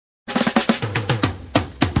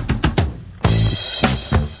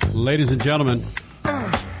Ladies and gentlemen,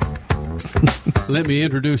 let me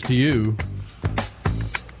introduce to you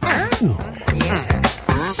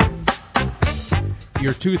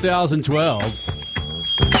your 2012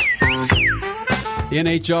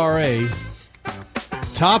 NHRA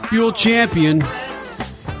Top Fuel Champion,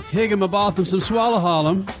 Higginbotham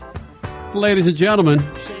Swallow. Ladies and gentlemen,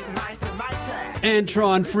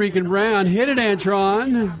 Antron freaking Brown. Hit it,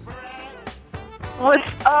 Antron.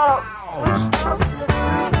 What's up?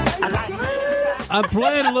 I'm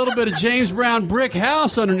playing a little bit of James Brown Brick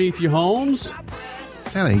House underneath you, Holmes.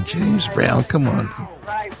 That ain't James Brown. Come on.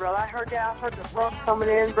 Right, brother. I heard the bump coming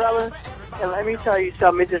in, brother. And let me tell you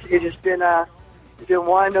something. It's just been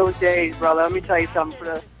one of those days, brother. Let me tell you something.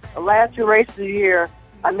 For the last two races of the year,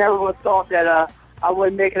 I never would have thought that I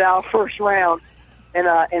wouldn't make it out first round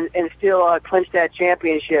and still clinch that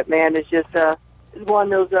championship, man. It's just it's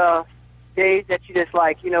one of those days that you just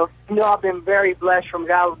like, I've been very blessed from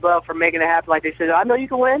God above for making it happen. Like they said, I know you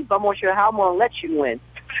can win, but I'm going to show you how I'm going to let you win.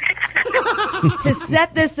 To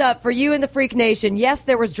set this up for you in the Freak Nation, yes,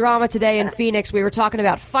 there was drama today in Phoenix. We were talking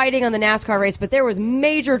about fighting on the NASCAR race, but there was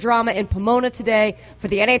major drama in Pomona today for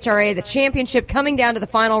the NHRA, the championship coming down to the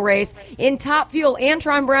final race. In Top Fuel,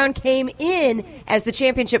 Antron Brown came in as the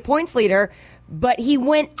championship points leader, but he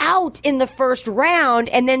went out in the first round,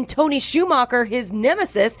 and then Tony Schumacher, his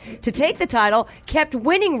nemesis, to take the title, kept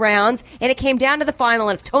winning rounds, and it came down to the final,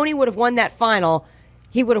 and if Tony would have won that final,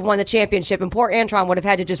 he would have won the championship, and poor Antron would have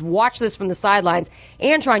had to just watch this from the sidelines.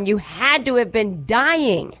 Antron, you had to have been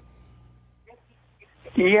dying.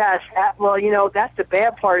 Yes. Well, that's the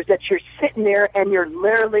bad part, is that you're sitting there and you're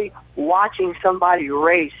literally watching somebody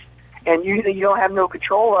race, and you don't have no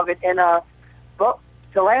control of it. And but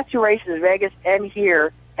the last two races, Vegas and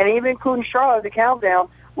here, and even including Charlotte, the countdown,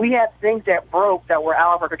 we had things that broke that were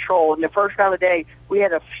out of our control. In the first round of the day, we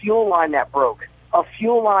had a fuel line that broke. A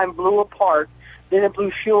fuel line blew apart. Then it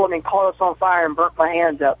blew fuel and then caught us on fire and burnt my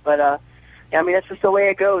hands up. But, that's just the way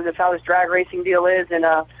it goes. That's how this drag racing deal is. And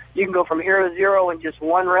you can go from 0 to 0 in just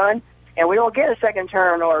one run. And we don't get a second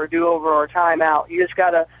turn or a do-over or a timeout. You just got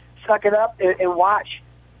to suck it up and watch.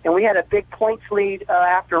 And we had a big points lead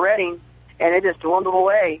after Reading, and it just dwindled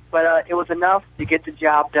away. But it was enough to get the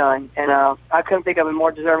job done. And I couldn't think of a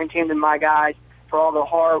more deserving team than my guys for all the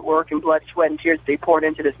hard work and blood, sweat, and tears they poured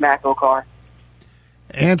into this Macno car.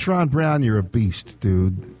 Antron Brown, you're a beast,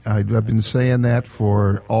 dude. I've been saying that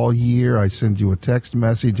for all year. I send you a text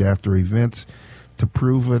message after events to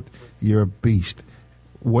prove it. You're a beast.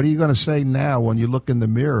 What are you going to say now when you look in the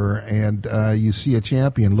mirror and you see a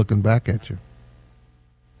champion looking back at you?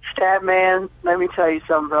 Stab man, let me tell you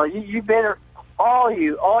something, bro. You've been, all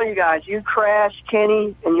you guys, you, Crash,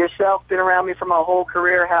 Kenny, and yourself, been around me for my whole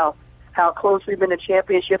career, how close we've been to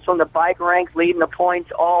championships on the bike ranks, leading the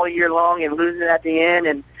points all year long and losing at the end.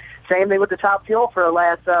 And same thing with the Top Fuel for the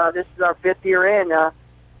last, this is our 5th year in.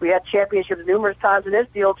 We had championships numerous times in this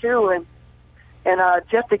deal, too, and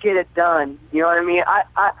just to get it done, you know what I mean?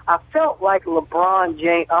 I felt like LeBron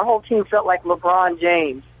James. Our whole team felt like LeBron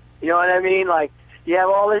James. You know what I mean? Like, you have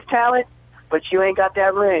all this talent, but you ain't got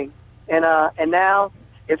that ring. And now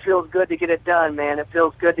it feels good to get it done, man. It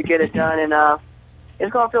feels good to get it done, and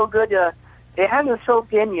it's going to feel good it hasn't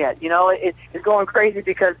soaked in yet. It's going crazy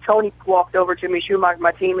because Tony walked over to me, Schumacher,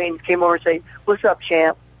 my teammate, came over and said, "What's up,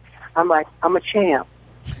 champ?" I'm like, "I'm a champ.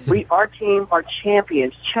 Our team are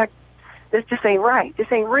champions. Check. This just ain't right.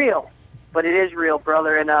 This ain't real." But it is real,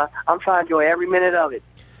 brother, and I'm trying to enjoy every minute of it.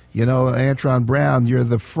 Antron Brown, you're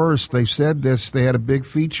the first. They said this. They had a big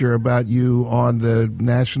feature about you on the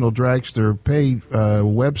National Dragster Pay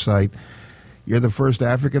website. You're the first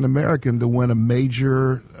African-American to win a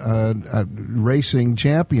major racing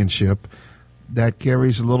championship. That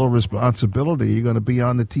carries a little responsibility. You're going to be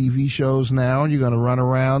on the TV shows now, and you're going to run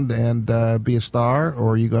around and be a star,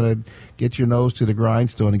 or are you going to get your nose to the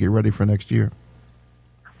grindstone and get ready for next year?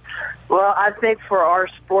 Well, I think for our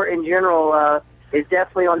sport in general, it's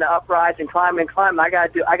definitely on the uprise and climb. I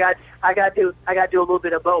got to do a little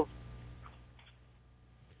bit of both.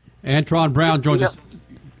 Antron Brown joins us.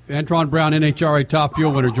 Antron Brown, NHRA Top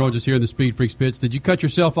Fuel winner, joins us here in the Speed Freaks pits. Did you cut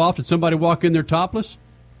yourself off? Did somebody walk in there topless?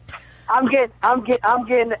 I'm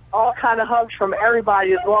getting all kind of hugs from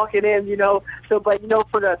everybody that's walking in, So, but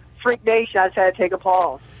for the Freak Nation, I just had to take a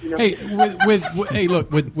pause. Hey,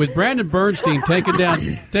 with Brandon Bernstein taking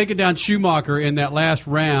down Schumacher in that last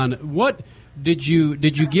round, what did you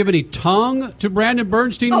give any tongue to Brandon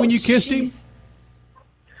Bernstein when you kissed him?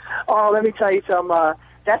 Oh, let me tell you something.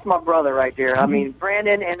 That's my brother right there. I mean,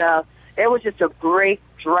 Brandon, and it was just a great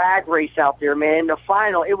drag race out there, man. In the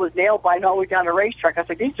final, it was nailed by all the way down the racetrack. I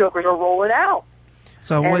said, these jokers are rolling out.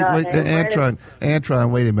 So wait, Antron,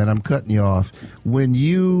 wait a minute. I'm cutting you off. When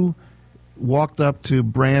you walked up to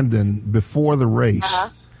Brandon before the race,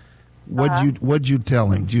 what'd you tell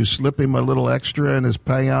him? Did you slip him a little extra in his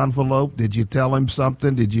pay envelope? Did you tell him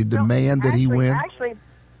something? Did you demand that he win?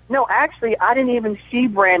 Actually, I didn't even see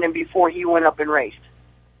Brandon before he went up and raced.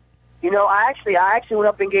 I actually went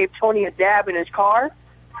up and gave Tony a dab in his car,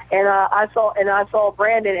 and I saw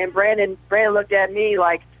Brandon, and Brandon looked at me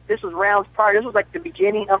like this was rounds prior. This was like the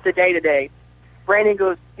beginning of the day today. Brandon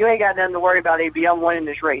goes, "You ain't got nothing to worry about, AB. I'm winning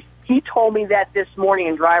this race." He told me that this morning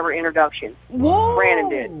in driver introduction. Whoa. Brandon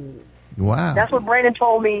did. Wow. That's what Brandon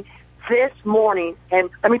told me this morning. And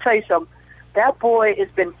let me tell you something. That boy has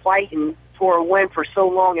been fighting for a win for so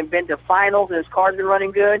long and been to finals, and his car's been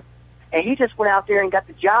running good. And he just went out there and got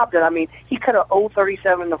the job done. I mean, he cut a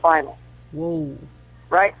 0.37 in the final. Whoa.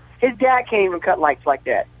 Right? His dad can't even cut lights like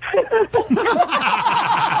that. You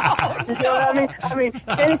know what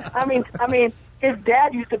I mean? His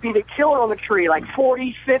dad used to be the killer on the tree, like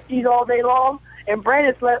 40s, 50s all day long. And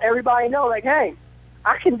Brandon's let everybody know, like, hey,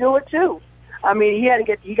 I can do it too. I mean,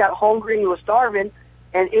 he got hungry, he was starving,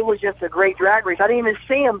 and it was just a great drag race. I didn't even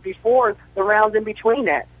see him before the rounds in between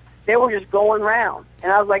that. They were just going round.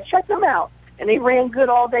 And I was like, check them out. And they ran good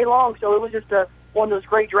all day long. So it was just one of those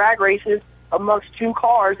great drag races amongst two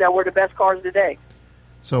cars that were the best cars of the day.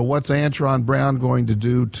 So what's Antron Brown going to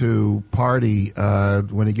do to party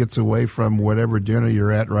when he gets away from whatever dinner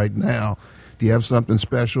you're at right now? Do you have something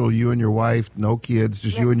special, you and your wife, no kids,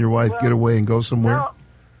 just you and your wife get away and go somewhere?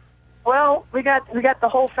 Well, we got the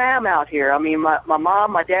whole fam out here. I mean, my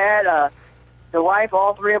mom, my dad, the wife,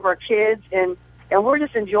 all three of our kids, and we're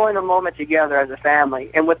just enjoying the moment together as a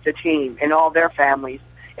family and with the team and all their families.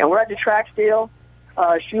 And we're at the track still.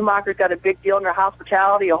 Schumacher's got a big deal in their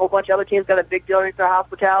hospitality. A whole bunch of other teams got a big deal in their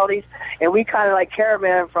hospitalities. And we kind of like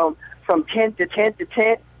caravan from tent to tent to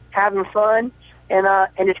tent, having fun. And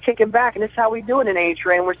it's kicking back. And this is how we do it in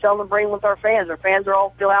NHRA. And we're celebrating with our fans. Our fans are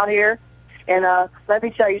all still out here. And let me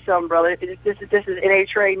tell you something, brother. This is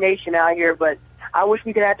NHRA Nation out here, but I wish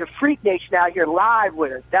we could have the Freak Nation out here live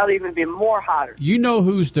with us. That would even be more hotter. You know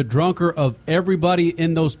who's the drunker of everybody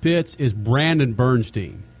in those pits is Brandon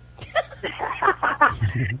Bernstein.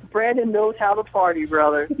 Brandon knows how to party,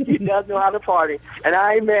 brother. He does know how to party, and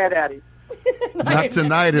I ain't mad at him. Not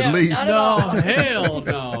tonight, at least. No, hell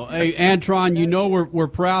no. Hey, Antron, you know we're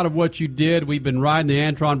proud of what you did. We've been riding the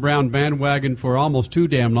Antron Brown bandwagon for almost too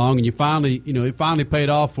damn long, and it finally paid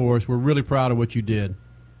off for us. We're really proud of what you did.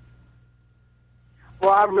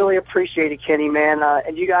 Well, I really appreciate it, Kenny, man.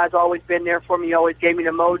 And you guys always been there for me. You always gave me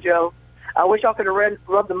the mojo. I wish I could have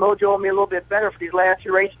rubbed the mojo on me a little bit better for these last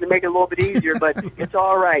few races to make it a little bit easier, but it's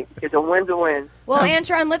all right. It's a win to win. Well,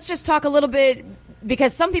 Antron, let's just talk a little bit,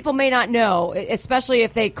 because some people may not know, especially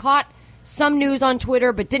if they caught some news on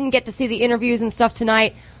Twitter but didn't get to see the interviews and stuff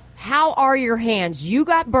tonight. How are your hands? You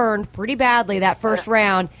got burned pretty badly that first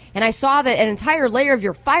round, and I saw that an entire layer of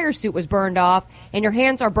your fire suit was burned off, and your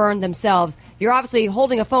hands are burned themselves. You're obviously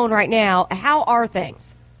holding a phone right now. How are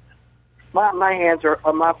things? My hands are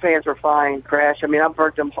fine, Crash. I mean, I've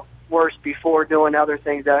burnt them worse before doing other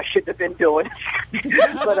things that I shouldn't have been doing.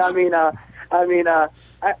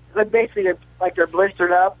 But basically, they're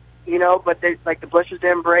blistered up, but the blisters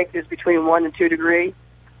didn't break. It's between 1 and 2 degrees.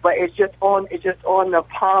 But it's just on the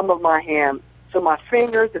palm of my hand. So my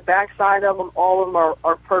fingers, the backside of them, all of them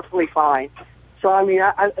are perfectly fine. So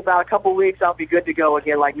about a couple weeks, I'll be good to go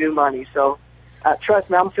again, like new money. So trust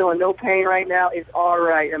me, I'm feeling no pain right now. It's all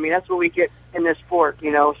right. I mean, that's what we get in this sport,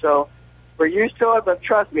 So we're used to it. But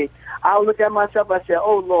trust me, I looked at myself. I said,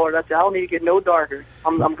 "Oh Lord," I don't need to get no darker.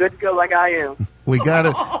 I'm good to go like I am. We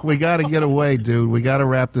gotta get away, dude. We gotta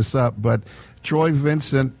wrap this up, but. Troy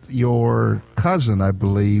Vincent, your cousin, I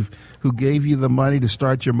believe, who gave you the money to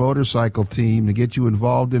start your motorcycle team to get you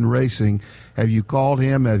involved in racing. Have you called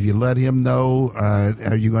him? Have you let him know?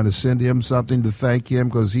 Are you going to send him something to thank him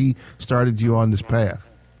because he started you on this path?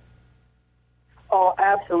 Oh,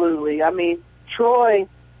 absolutely. I mean, Troy,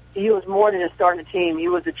 he was more than just starting a team. He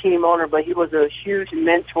was a team owner, but he was a huge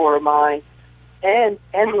mentor of mine, and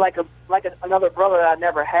like another brother that I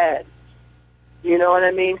never had. You know what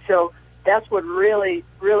I mean? So. That's what really,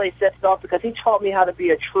 really sets it off, because he taught me how to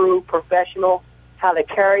be a true professional, how to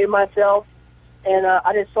carry myself, and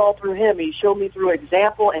I just saw through him. He showed me through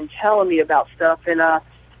example and telling me about stuff, and I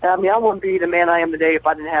wouldn't be the man I am today if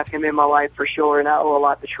I didn't have him in my life for sure, and I owe a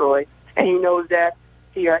lot to Troy, and he knows that.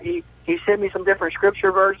 He sent me some different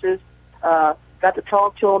scripture verses, got to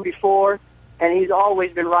talk to him before, and he's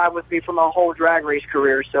always been riding with me for my whole drag race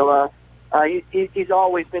career, so he's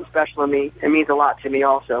always been special to me. It means a lot to me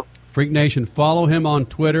also. Freak Nation, follow him on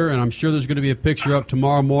Twitter, and I'm sure there's going to be a picture up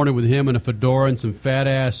tomorrow morning with him in a fedora and some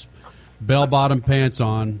fat-ass bell-bottom pants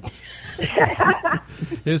on.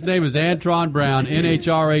 His name is Antron Brown,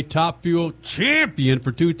 NHRA Top Fuel Champion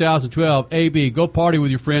for 2012. AB, go party with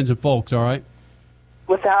your friends and folks, all right?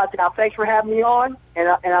 Without a doubt. Thanks for having me on, and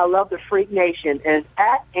I love the Freak Nation. And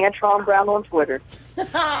at Antron Brown on Twitter.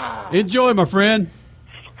 Enjoy, my friend.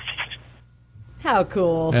 How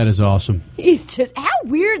cool. That is awesome. He's just, how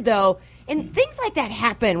weird, though. And things like that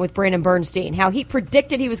happen with Brandon Bernstein, how he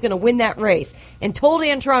predicted he was going to win that race and told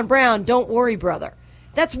Antron Brown, don't worry, brother.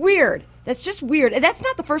 That's weird. That's just weird. And that's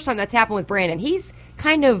not the first time that's happened with Brandon. He's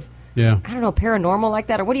kind of, I don't know, paranormal like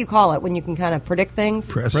that, or what do you call it when you can kind of predict things?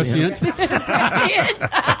 Prescient. Prescient.